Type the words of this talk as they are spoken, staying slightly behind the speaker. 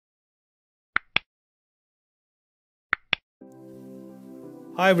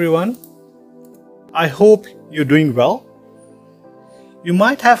Hi everyone, I hope you're doing well. You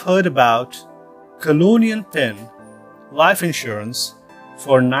might have heard about Colonial Penn life insurance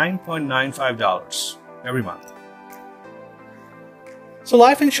for $9.95 every month. So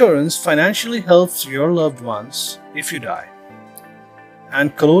life insurance financially helps your loved ones if you die.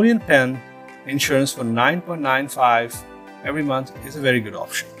 And Colonial Penn insurance for $9.95 every month is a very good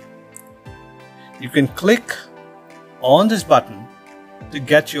option. You can click on this button to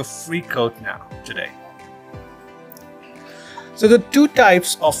get your free quote now, today. So the two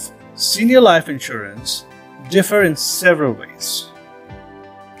types of senior life insurance differ in several ways.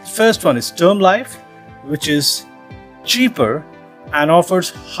 The first one is term life, which is cheaper and offers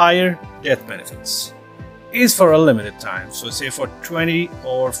higher death benefits. It is for a limited time, so say for 20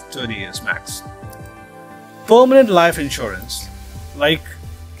 or 30 years max. Permanent life insurance, like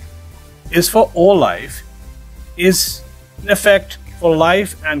is for all life, is in effect for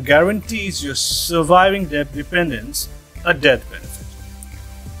life and guarantees your surviving death dependents a death benefit.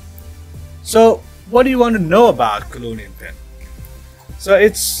 So what do you want to know about Colonial Penn? So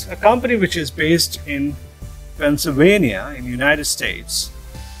it's a company which is based in Pennsylvania in the United States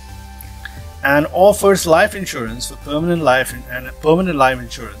and offers life insurance for permanent life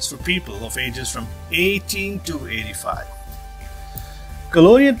insurance for people of ages from 18 to 85.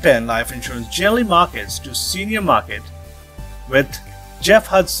 Colonial Penn life insurance generally markets to senior market with Jeff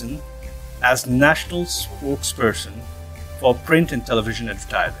Hudson as national spokesperson for print and television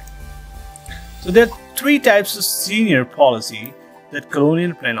advertising. So there are three types of senior policy that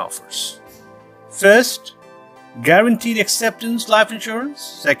Colonial Penn offers. First, guaranteed acceptance life insurance.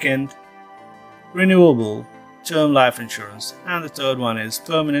 Second, renewable term life insurance. And the third one is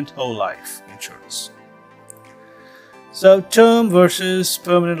permanent whole life insurance. So term versus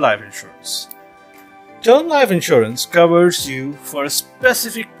permanent life insurance. Term life insurance covers you for a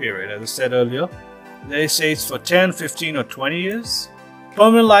specific period, as I said earlier. They say it's for 10, 15 or 20 years.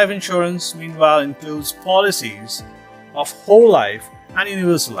 Permanent life insurance, meanwhile, includes policies of whole life and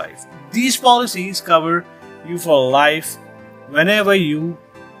universal life. These policies cover you for life whenever you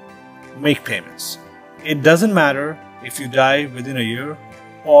make payments. It doesn't matter if you die within a year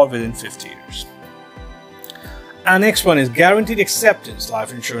or within 50 years. And next one is guaranteed acceptance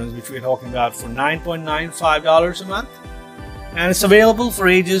life insurance, which we're talking about for $9.95 a month. And it's available for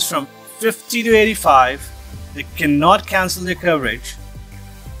ages from 50 to 85. They cannot cancel their coverage.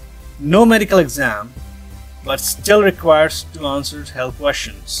 No medical exam, but still requires to answer health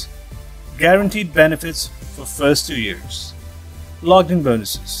questions. Guaranteed benefits for first 2 years. Logged in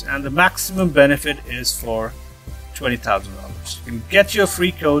bonuses. And the maximum benefit is for $20,000. You can get your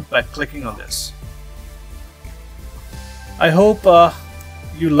free code by clicking on this. I hope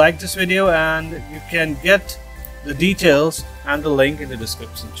you liked this video, and you can get the details and the link in the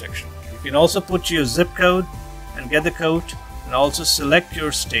description section. You can also put your zip code and get the code, and also select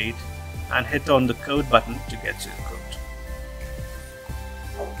your state and hit on the code button to get your code.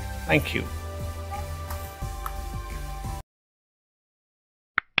 Thank you.